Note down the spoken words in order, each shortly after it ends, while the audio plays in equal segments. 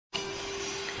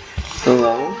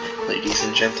Hello, ladies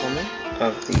and gentlemen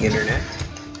of the internet.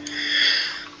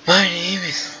 My name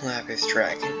is Lapis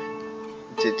Dragon.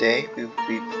 Today we will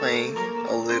be playing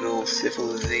a little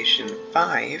Civilization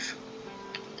 5.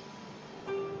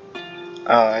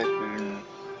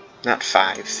 Not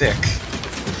 5, 6.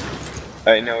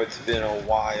 I know it's been a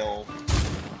while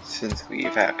since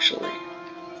we've actually,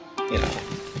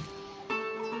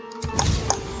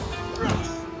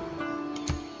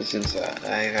 since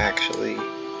I've actually,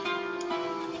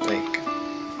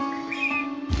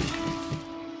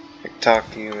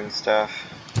 talked to you and stuff.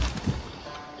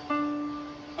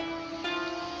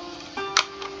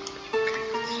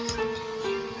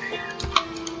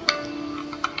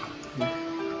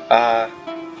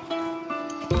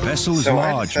 Vessel is So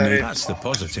large, mate. That's the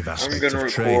positive aspect I'm gonna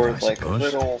of trade, I record like a suppose.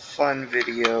 little fun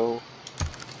video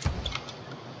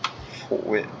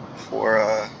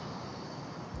for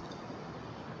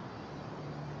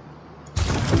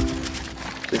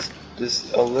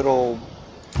just a little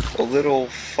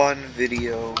fun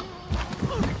video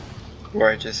where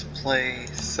I just play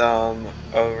some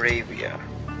Arabia.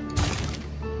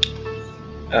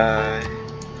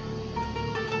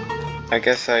 I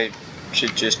guess I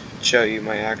should just show you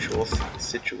my actual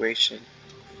situation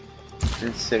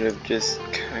instead of just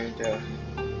kinda.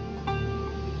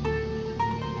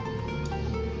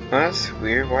 Oh, that's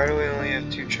weird. Why do we only have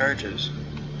 2 charges?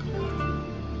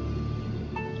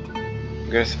 I'm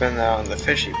gonna spend that on the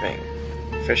fishing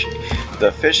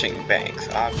banks,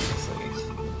 obviously.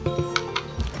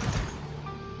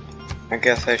 I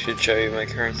guess I should show you my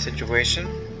current situation.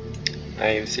 I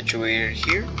am situated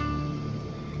here.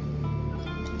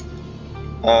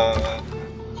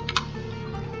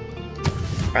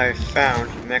 I found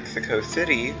Mexico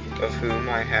City, of whom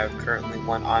I have currently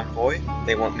 1 envoy.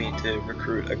 They want me to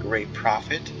recruit a great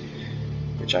prophet,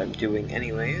 which I'm doing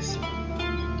anyways.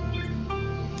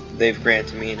 They've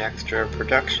granted me an extra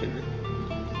production.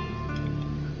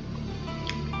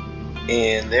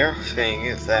 And their thing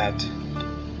is that,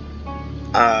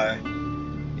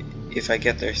 if I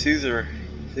get their suzerainty,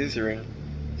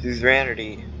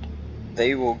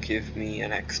 they will give me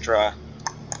an extra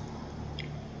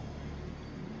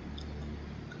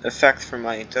effect from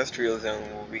my industrial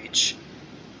zone will reach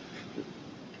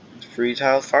 3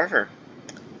 tiles farther.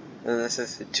 And this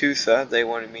is the Tusa. They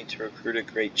wanted me to recruit a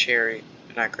great chariot.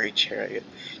 Not great chariot,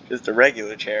 just a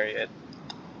regular chariot.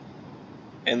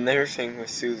 And their thing with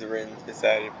suzerains is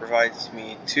that it provides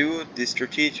me 2 of the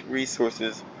strategic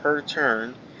resources per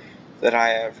turn that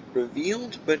I have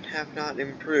revealed but have not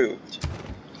improved.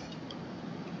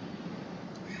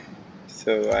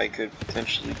 So I could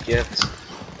potentially get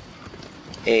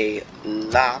a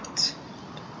lot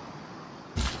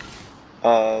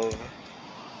of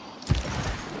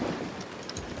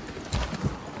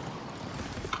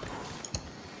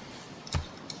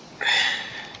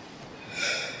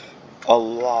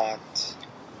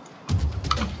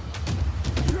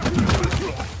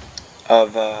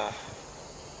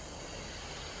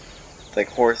like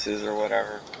horses or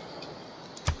whatever.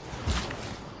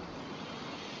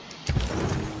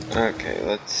 Okay,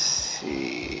 let's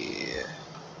see.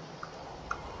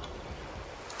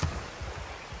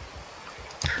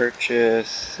 Purchase,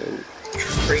 so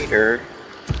trader.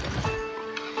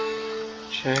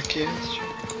 Check it.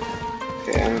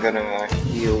 Okay, I'm gonna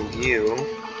heal you.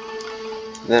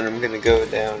 Then I'm gonna go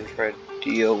down and try to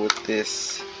deal with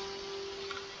this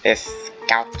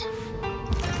scout.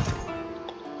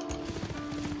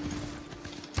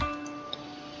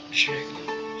 Check.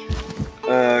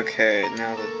 Okay,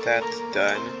 now that that's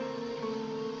done,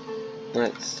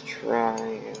 let's try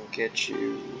and get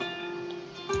you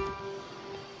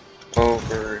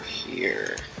over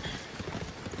here.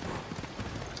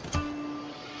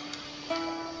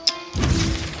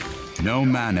 No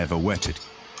man ever wetted.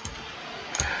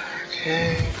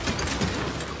 Okay.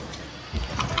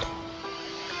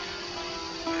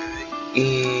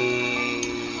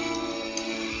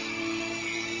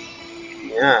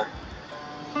 Yeah.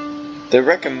 They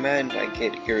recommend I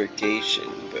get irrigation,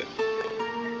 but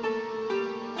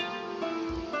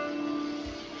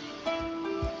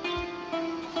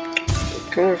let's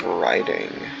go with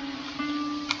writing.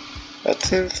 That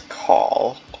seems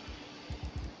call.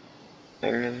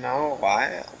 And you know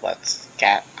what? Let's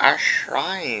get a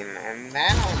shrine, and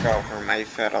then I'll go for my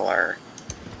fiddler.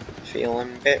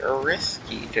 Feeling a bit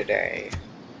risky today.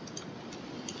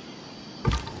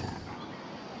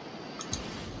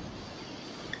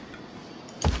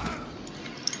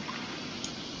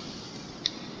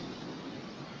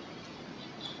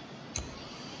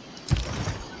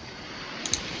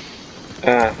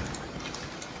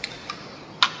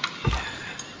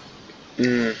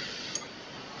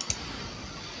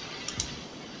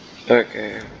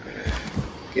 Okay, I'm gonna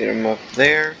get him up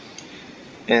there,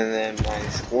 and then my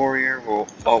warrior will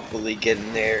hopefully get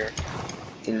in there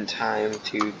in time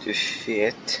to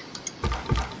defeat.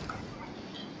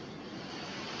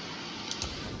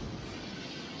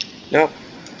 Nope.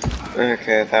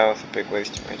 Okay, that was a big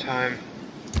waste of my time.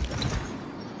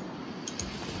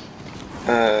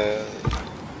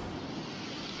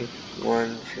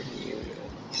 One for the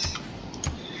units.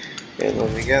 And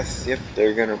let me guess, yep,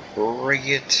 they're gonna bring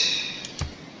it.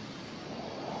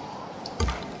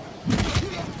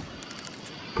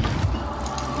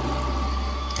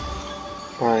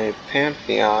 My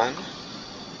Pantheon.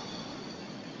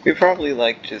 We probably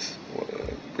like just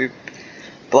we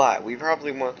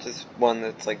probably want this one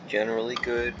that's like generally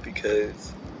good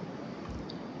because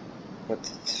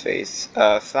what's its face?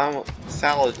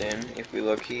 Saladin, if we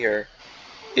look here,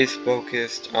 is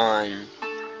focused on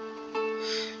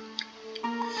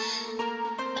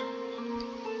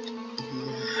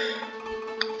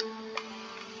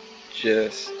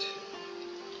just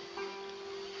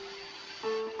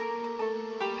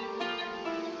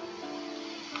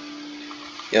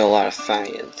a lot of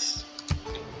science.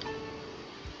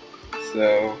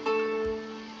 So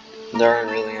there aren't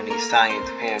really any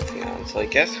science pantheons. So I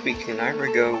guess we can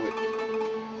either go with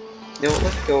no,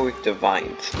 let's go with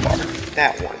Divine Spark.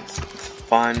 That one's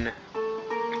fun.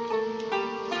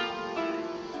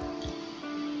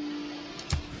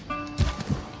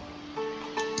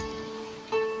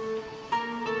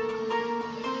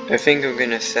 I think I'm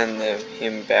gonna send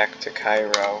him back to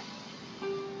Cairo.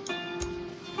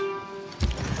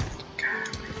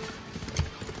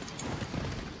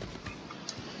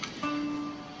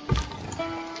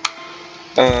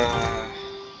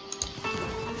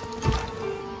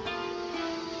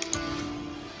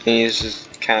 And he's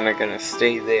just kinda gonna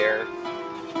stay there.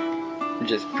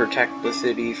 Just protect the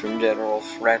city from general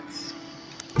threats.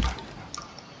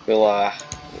 We'll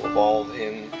evolve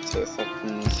him to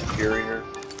something superior.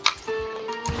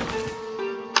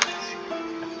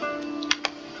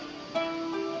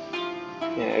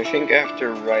 Yeah, I think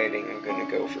after writing I'm gonna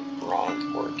go for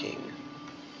bronze working.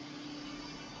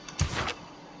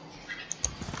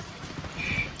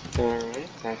 Alright,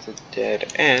 that's a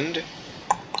dead end.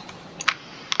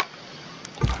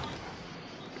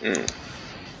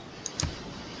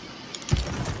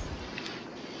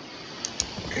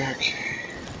 Okay.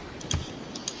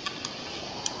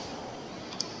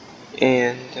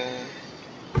 And,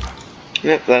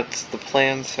 yep, that's the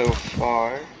plan so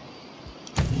far.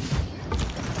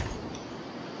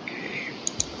 Okay.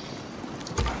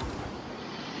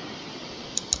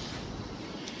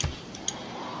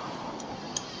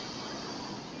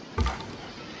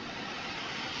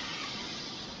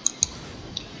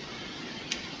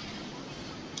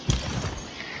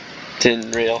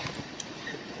 Didn't real.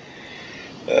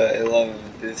 I love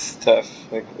this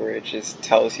stuff, like where it just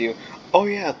tells you, oh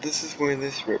yeah, this is where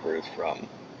this river is from.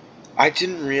 I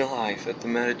didn't realize that the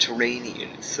Mediterranean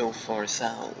is so far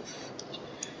south.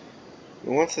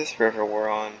 What's this river we're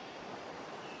on?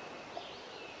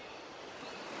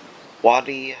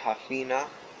 Wadi Hafina.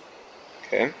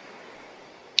 Okay.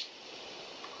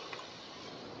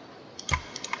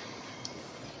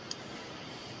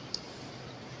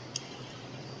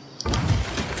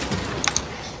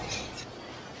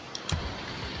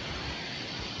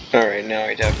 Alright, now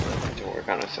I definitely need to work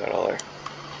on a settler.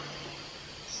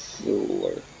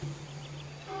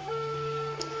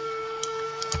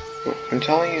 I'm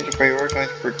telling you to prioritize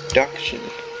production.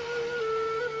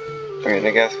 Alright,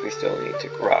 I guess we still need to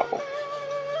grow.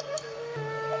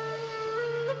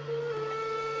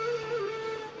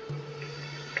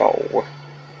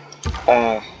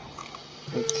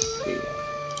 Let's see.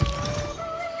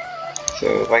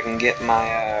 So if I can get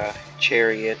my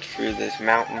chariot through this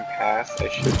mountain pass, I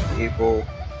should be able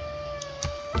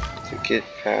to get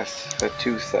past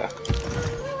Hattusa.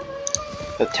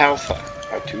 Hatausa.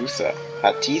 Hattusa.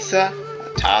 Hatisa.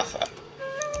 Hatasa.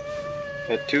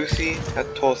 Hattusi.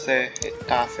 Hattose.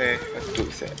 Hatase.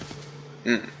 Hattuse.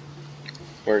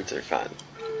 Words are fun.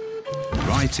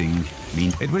 Writing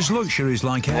mean it was luxuries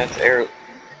like That's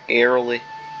early.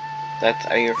 That's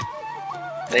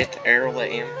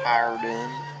early empire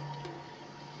done.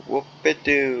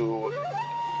 Whoop-a-doo.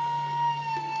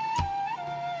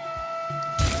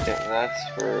 Yeah, that's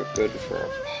good for a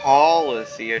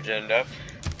policy agenda.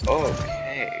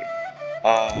 Okay.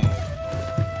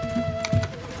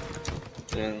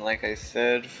 And like I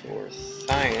said, for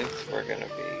science, we're gonna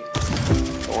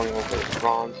be going over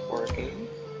bronze working.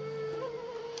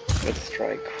 Let's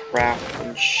try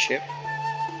craftsmanship.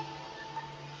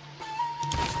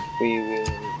 We will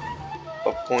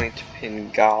appoint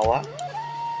Pingala.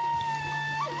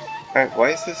 Alright, why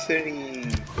is the city...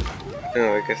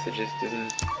 Oh, I guess it just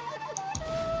doesn't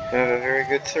have a very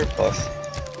good surplus.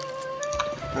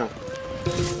 Huh.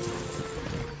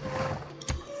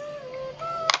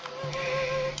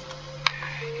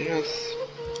 You know,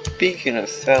 speaking of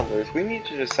settlers, we need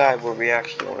to decide where we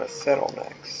actually want to settle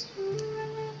next.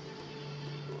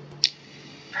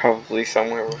 Probably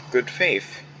somewhere with good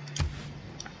faith.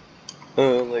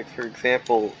 Like for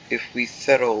example, if we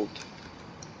settled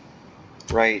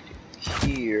right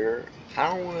here,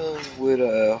 how would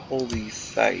a holy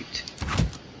site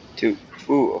do?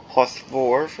 Ooh, a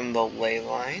 +4 from the ley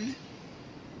line.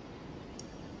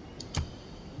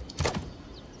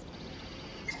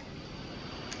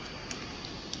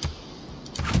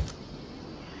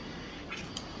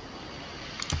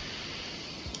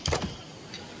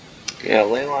 Yeah,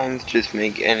 ley lines just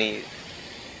make any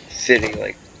city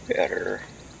like better.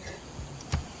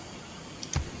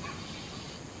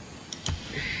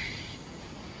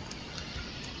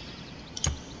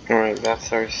 Alright,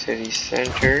 that's our city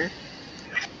center.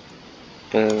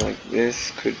 And like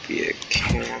this could be a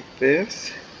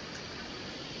campus.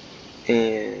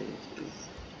 And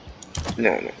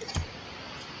no.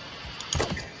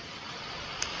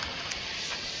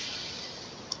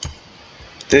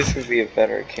 This would be a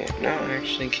better camp. No,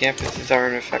 actually campuses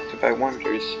aren't affected by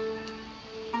wonders.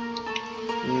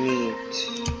 Neat.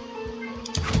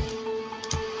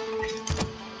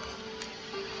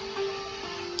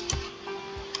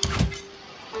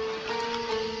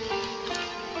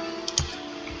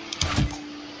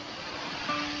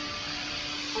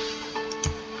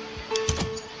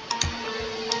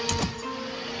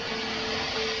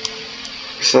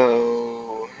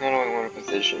 So, how do I want to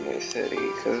position my city?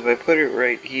 Because if I put it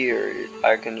right here,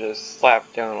 I can just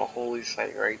slap down a holy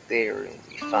site right there and it'll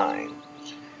be fine.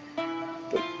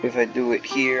 But if I do it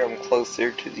here, I'm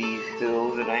closer to these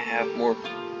hills and I have more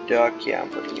duck. Yeah, I'm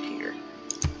putting it here.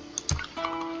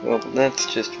 Well, that's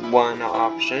just one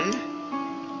option.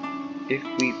 If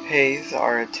we pay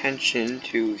our attention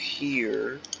to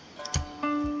here,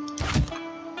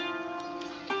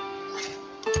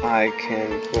 I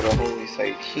can put a holy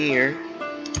site here,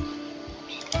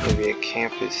 maybe a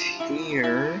campus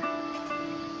here,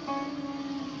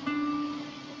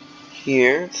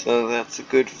 so that's a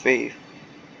good faith,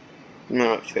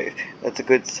 no, not faith, that's a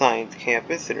good science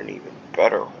campus and an even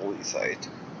better holy site.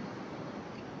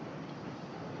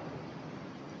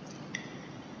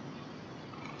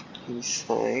 These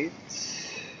sites,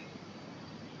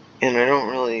 and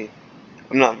I'm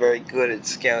not very good at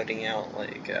scouting out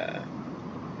like,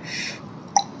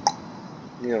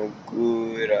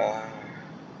 good,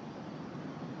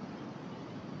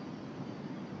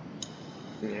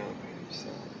 so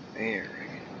there.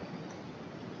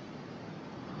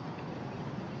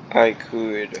 I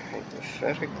could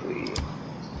hypothetically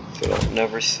set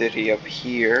another city up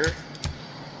here.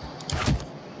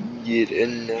 Get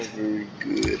another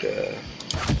good, and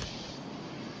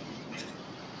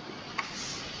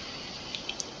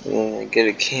then I get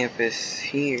a campus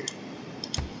here.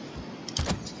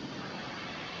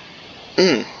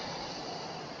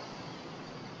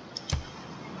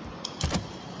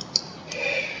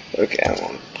 Okay, I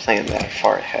won't plan that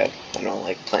far ahead. I don't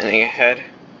like planning ahead.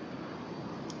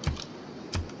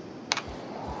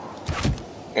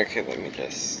 Okay, let me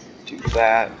just do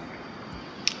that.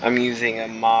 I'm using a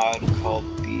mod called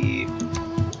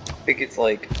I think it's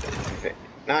like,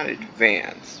 not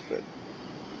advanced, but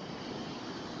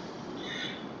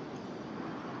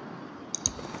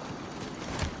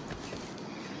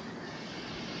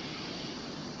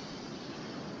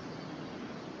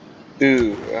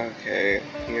ooh, okay.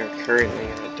 We are currently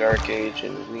in the Dark Age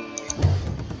and we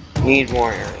need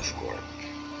more Aero's work.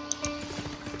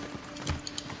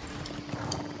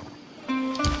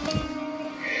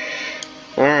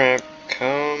 Alright,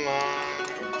 come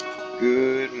on.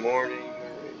 Good morning,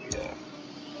 Arabia.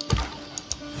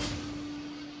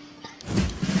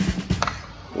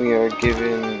 We are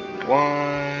given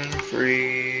one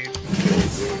free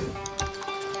building.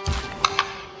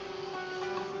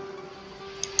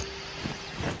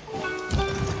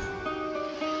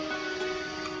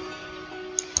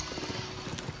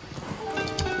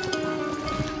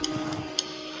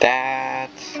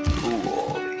 That's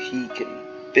cool. He can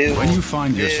build. When you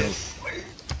find yourself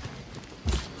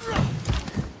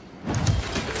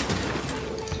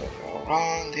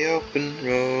on the open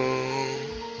road.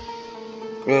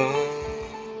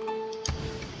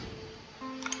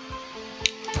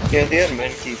 Yeah, the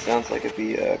Adamantine sounds like it'd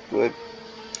be good.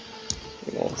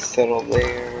 Settle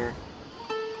there.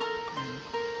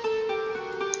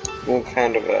 We'll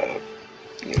kind of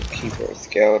keep our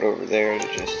scout over there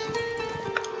to just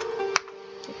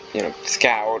you know,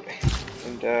 scout,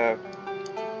 and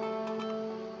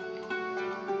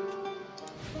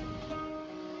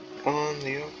on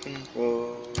the open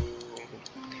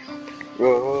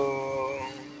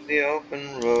the open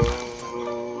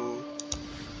road.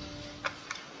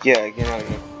 Yeah, you know,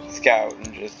 scout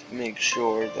and just make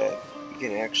sure that you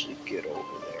can actually get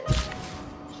over there.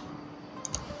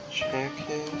 Check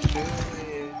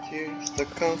use the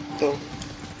console.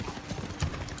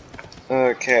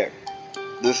 Okay,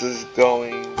 this is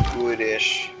going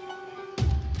goodish.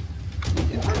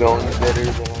 It's going better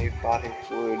than I thought it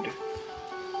would.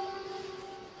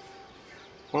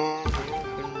 On the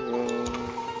open road.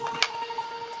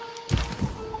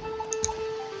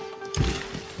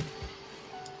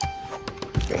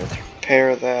 Gonna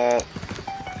repair that.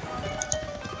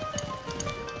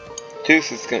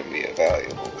 Deuce is gonna be a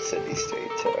valuable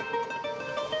city-state tech.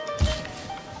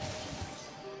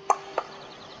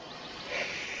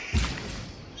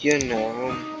 You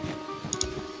know,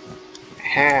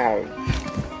 have.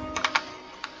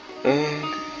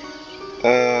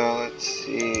 Let's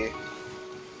see.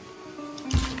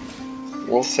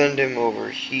 We'll send him over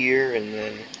here, and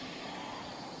then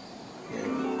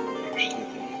actually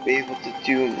won't be able to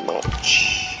do much.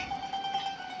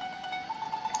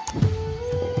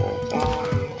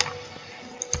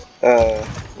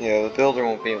 Yeah, the builder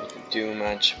won't be able to do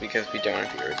much because we don't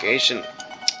have irrigation.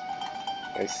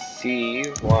 I see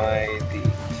why the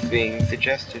thing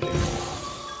suggested it.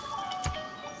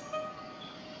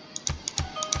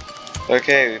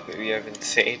 Okay, we have been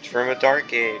saved from a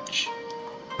dark age.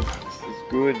 This is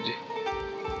good.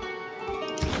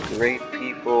 Great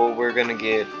people, we're gonna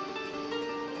get...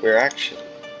 We're actually...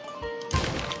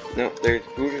 No, there's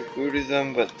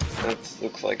Buddhism, but that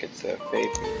looks like it's a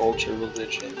faith and culture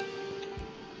religion.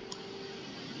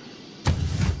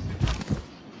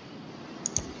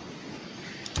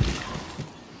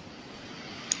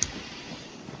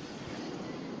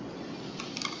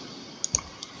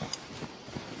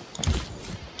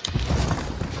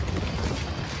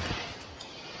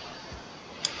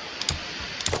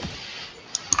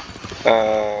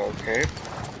 Okay.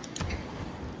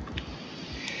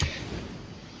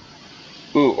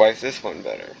 Ooh, why is this one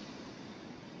better?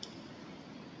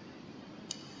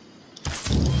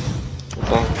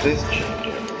 Won't this change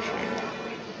everything?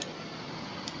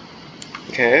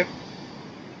 Okay.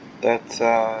 That's,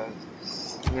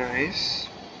 nice.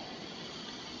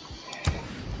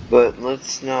 But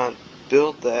let's not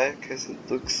build that, because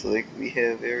it looks like we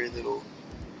have very little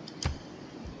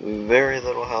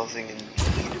housing in need.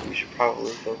 We should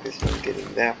probably focus on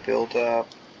getting that built up.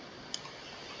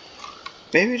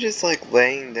 Maybe just like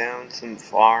laying down some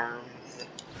farms.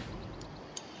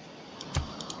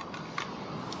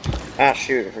 Ah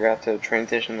shoot, I forgot to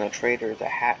transition the trader to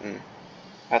Hatton.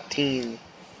 Hattin.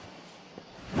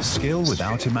 Skill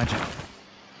without imagination.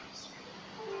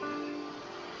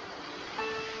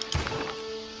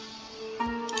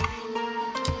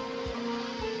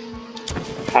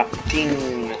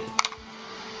 Hattin.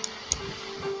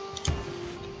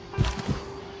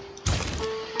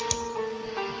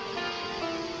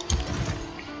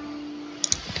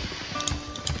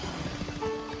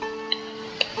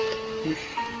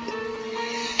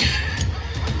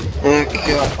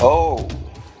 Okay.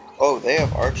 Oh, they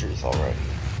have archers already.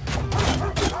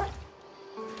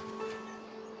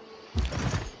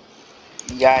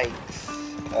 Yikes.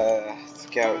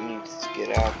 Scout needs to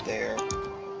get out there.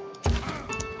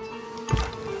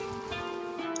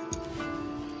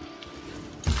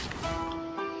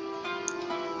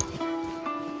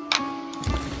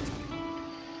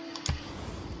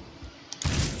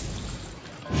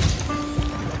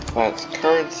 That's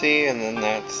currency, and then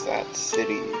that's that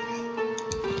city.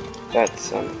 That's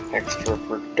some extra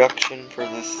production for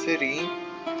the city.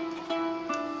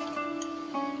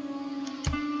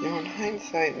 Now, in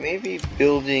hindsight, maybe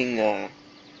building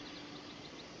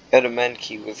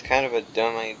Edamenki was kind of a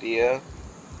dumb idea,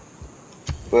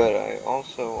 but I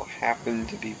also happened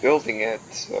to be building it,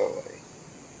 so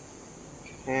I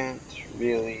can't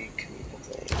really complain.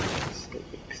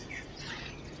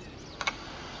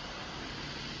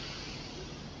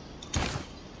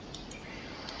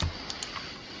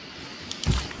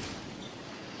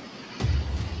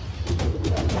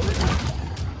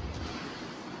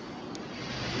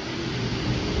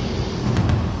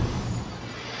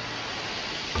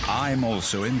 I'm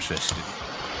also interested.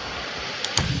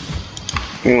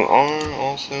 You are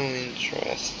also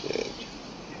interested.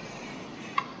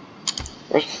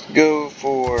 Let's go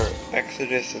for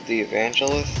Exodus of the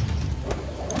Evangelist.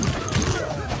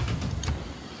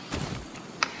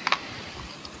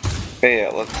 But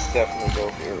yeah, let's definitely go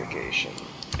for irrigation.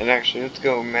 And actually, let's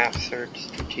go map search,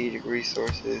 strategic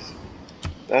resources.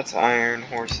 That's iron,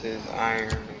 horses, iron,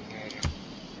 and then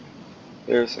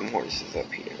there's some horses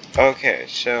up here. Okay,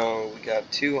 so we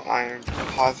got 2 iron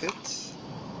deposits.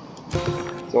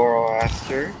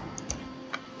 Zoroaster.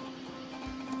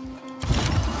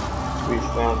 We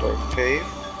found our faith.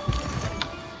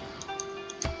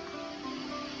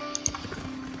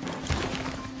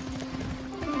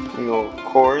 We will, of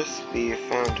course, be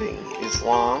founding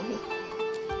Islam.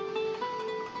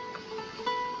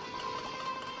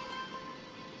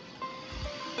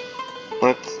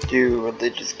 Let's do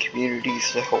religious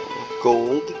communities to help with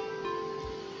gold.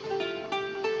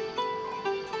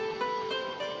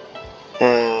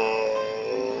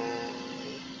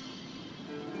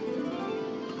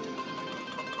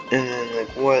 And then, like,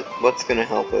 what's gonna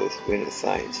help us win a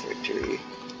science victory?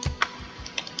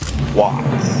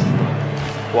 Watts.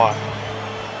 What?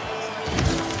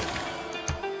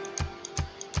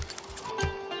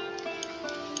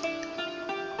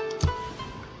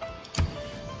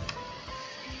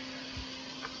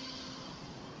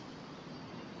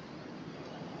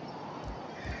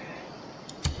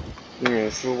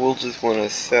 Yeah, so we'll just want to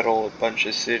settle a bunch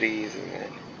of cities and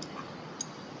then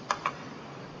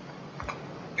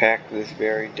pack this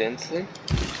very densely.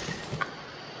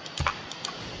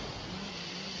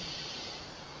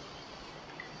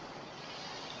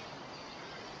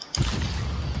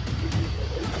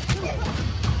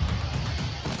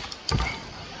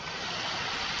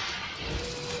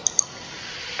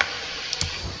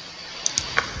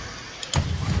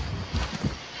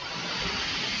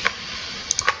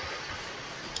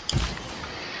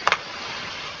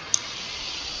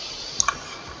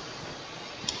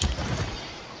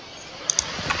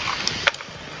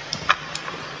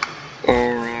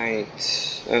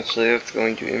 Actually, that's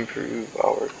going to improve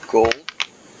our gold.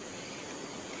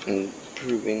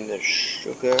 Improving the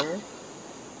sugar.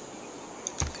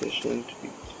 Petition to be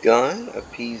done.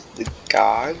 Appease the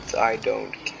gods. I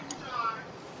don't care.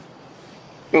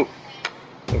 Ooh.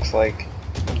 Looks like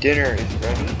dinner is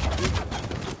ready.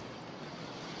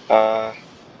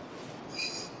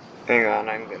 Hang on,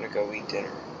 I'm gonna go eat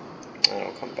dinner. And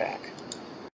I'll come back.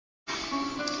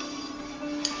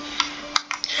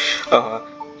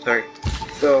 Sorry.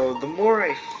 So, the more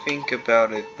I think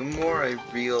about it, the more I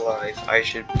realize I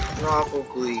should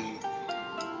probably,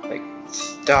 like,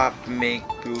 stop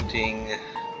building,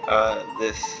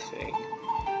 this thing.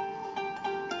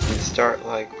 And start,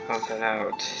 like, pumping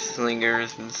out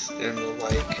slingers and the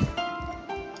like.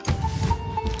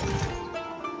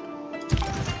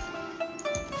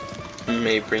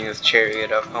 May bring this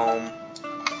chariot up home.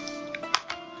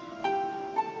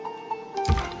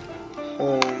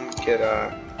 Get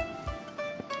a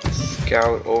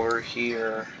scout over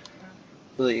here.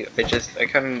 Really, I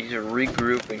kind of need to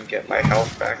regroup and get my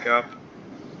health back up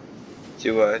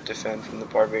to defend from the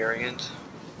barbarians.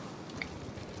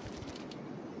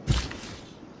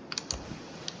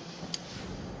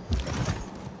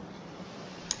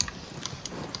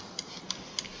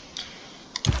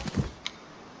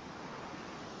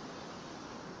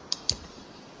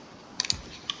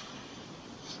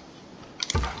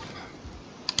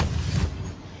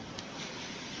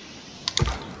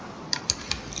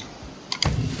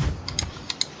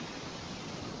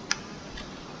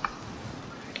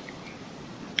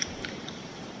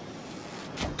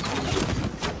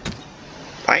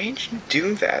 Why didn't you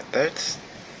do that? That's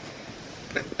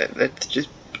just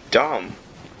dumb.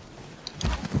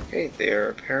 Okay, they're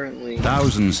apparently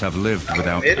Thousands have lived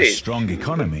without a committed strong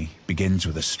economy. Begins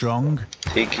with a strong.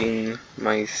 taking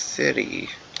my city.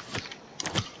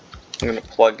 I'm gonna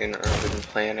plug in urban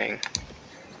planning.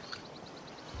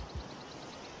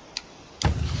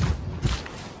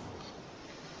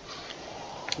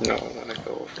 No, I wanna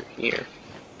go over here.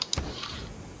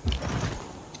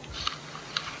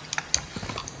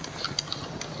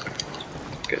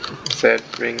 Said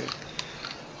bring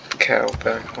the cow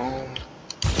back home.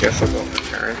 Guess I'll go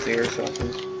for currency or something.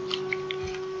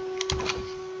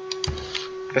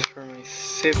 As for my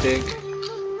civic,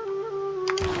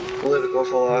 political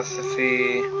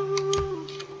philosophy,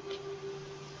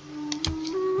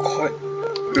 what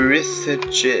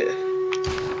research?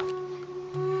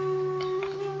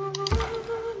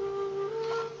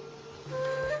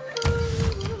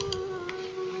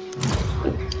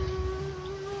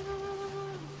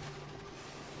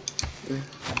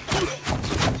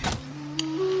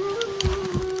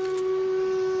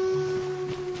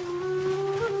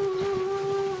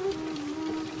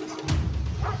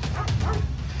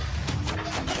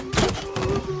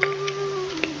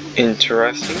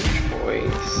 Interesting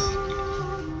choice.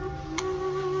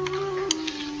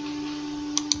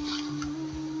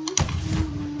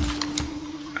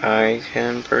 I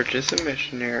can purchase a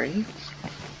missionary.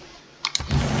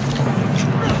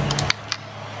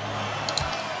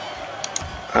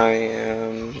 I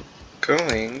am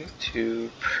going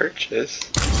to purchase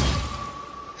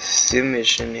the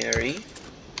missionary.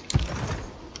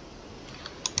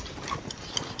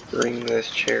 Bring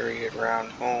this chariot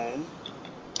around home.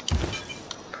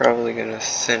 Probably gonna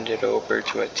send it over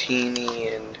to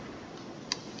Atini and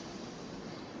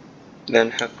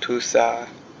then Haktusa.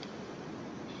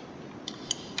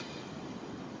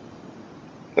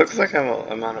 Looks like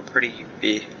I'm on a pretty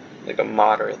big, like a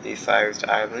moderately sized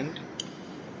island.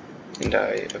 And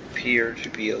I appear to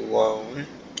be alone.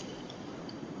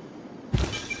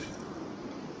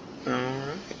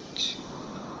 Alright.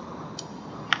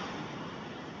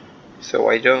 So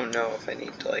I don't know if I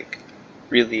need to like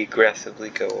really aggressively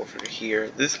go over to here.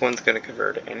 This one's gonna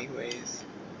convert anyways.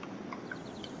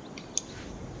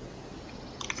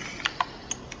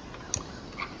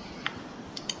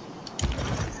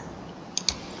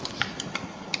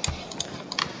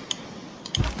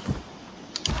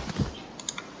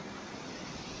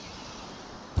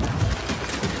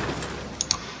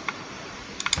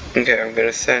 Okay, I'm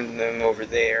gonna send them over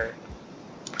there.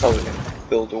 Probably gonna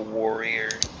build a warrior.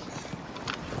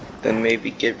 Then maybe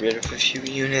get rid of a few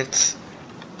units.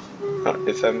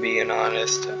 If I'm being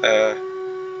honest,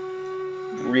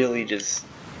 really just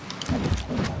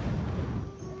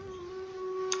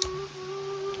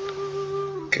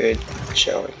good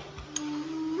showing.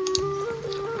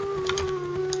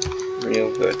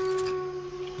 Real good.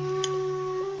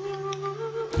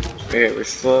 Okay, we're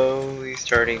slowly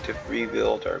starting to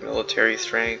rebuild our military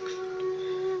strength.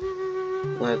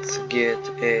 Let's get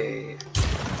a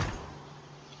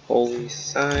holy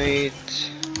site.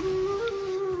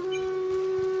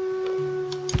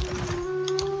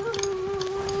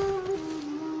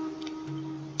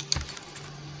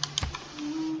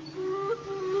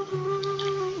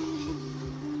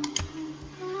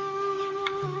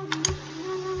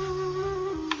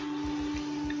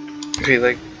 Okay,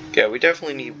 like, yeah, we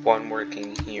definitely need one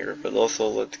working here, but also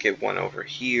let's get one over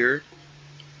here.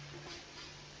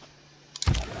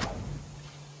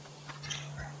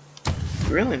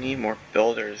 We really need more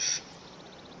builders.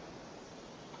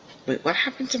 Wait, what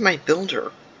happened to my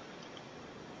builder?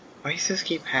 Why does this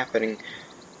keep happening?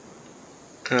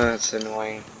 Oh, that's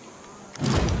annoying.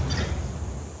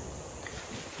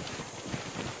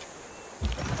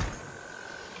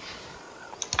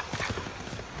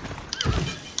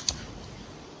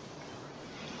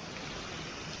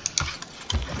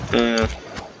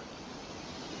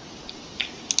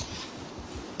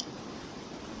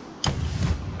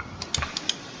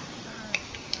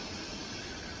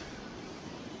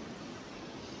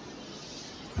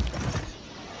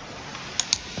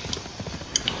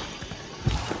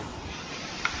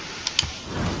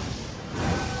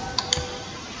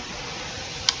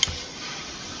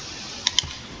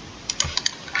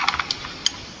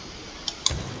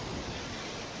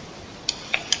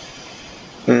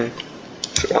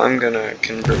 So I'm gonna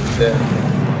convert that.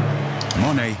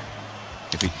 Money.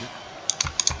 If it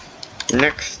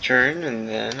Next turn, and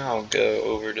then I'll go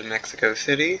over to Mexico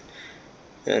City,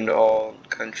 and all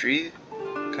countries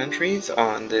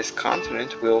on this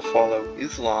continent will follow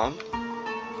Islam.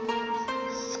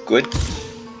 It's good.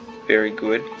 Very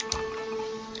good.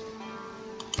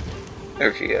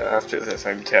 Okay, yeah, after this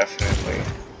I'm definitely...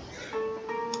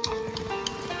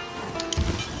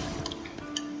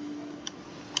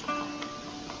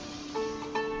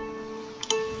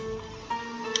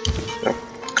 I'll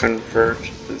convert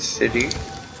the city.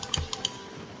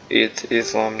 It's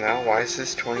Islam now. Why is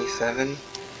this 27?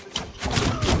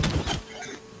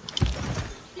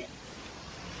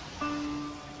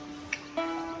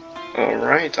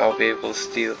 Alright, I'll be able to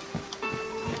steal.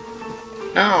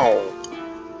 No!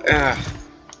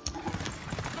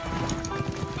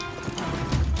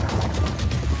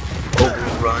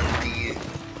 Overrun the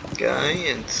guy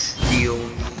and steal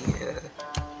me.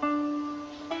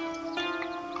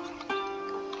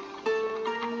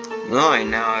 Well, I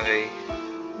now have a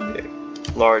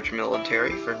large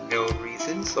military for no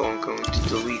reason, so I'm going to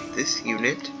delete this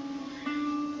unit.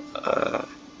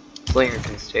 Player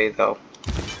can stay though.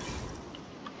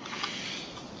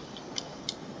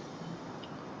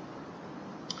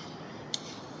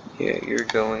 Yeah, you're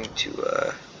going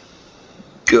to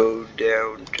go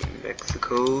down to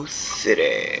Mexico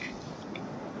City.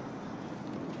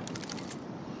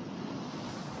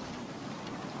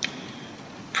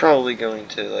 Probably going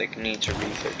to like need to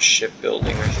research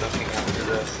shipbuilding or something after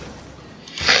this.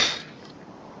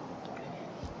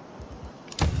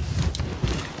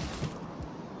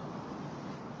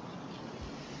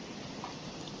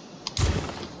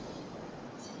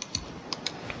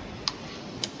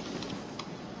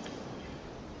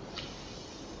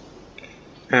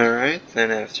 Alright,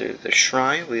 then after the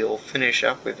shrine, we'll finish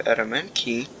up with Adamant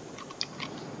Key.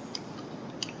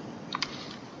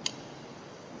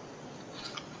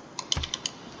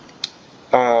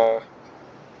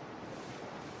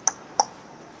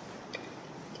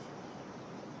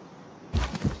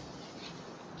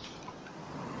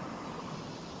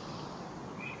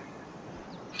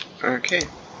 Okay.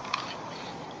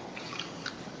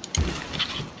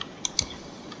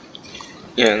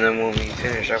 Yeah, and then when we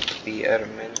finish up with the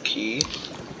Adamant Key,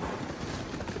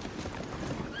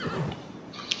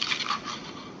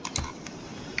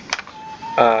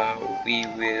 we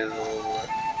will,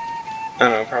 I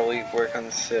don't know, probably work on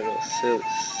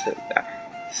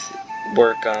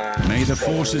work on. May the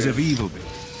forces of evil be.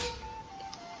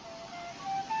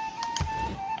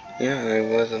 Yeah, I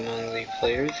was among the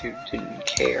players who didn't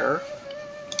care.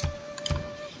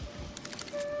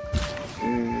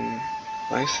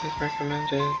 License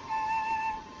recommended.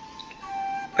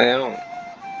 I don't.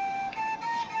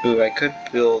 Ooh, I could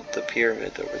build the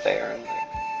pyramid over there, and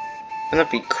that'd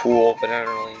be cool, but I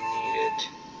don't really need it.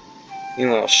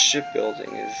 Meanwhile,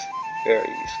 shipbuilding is very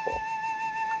useful.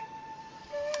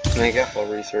 And I guess I'll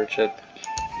research it.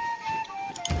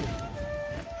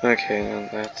 Okay, now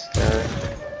that's that.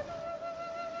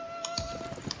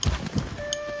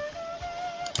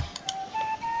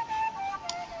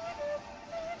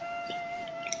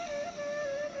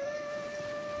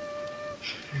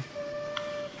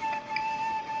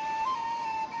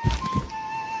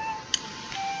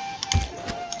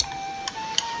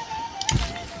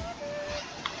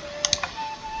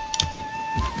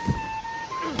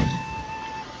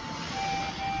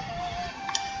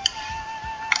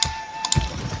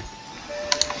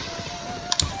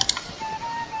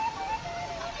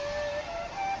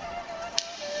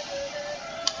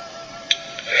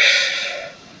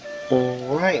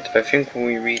 Alright, I think when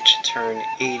we reach turn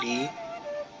 80,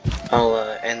 I'll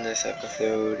end this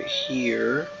episode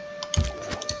here.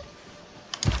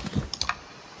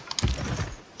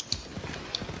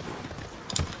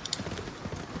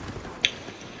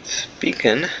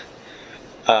 Speaking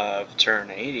of turn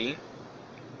 80,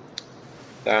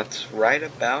 that's right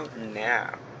about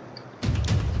now.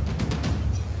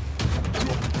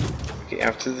 Okay,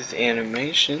 after this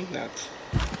animation, that's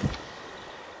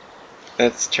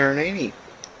turn 80.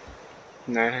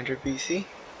 900 BC.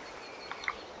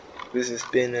 This has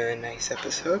been a nice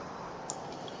episode.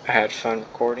 I had fun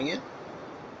recording it.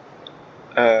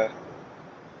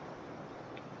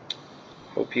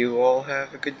 Hope you all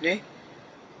have a good day.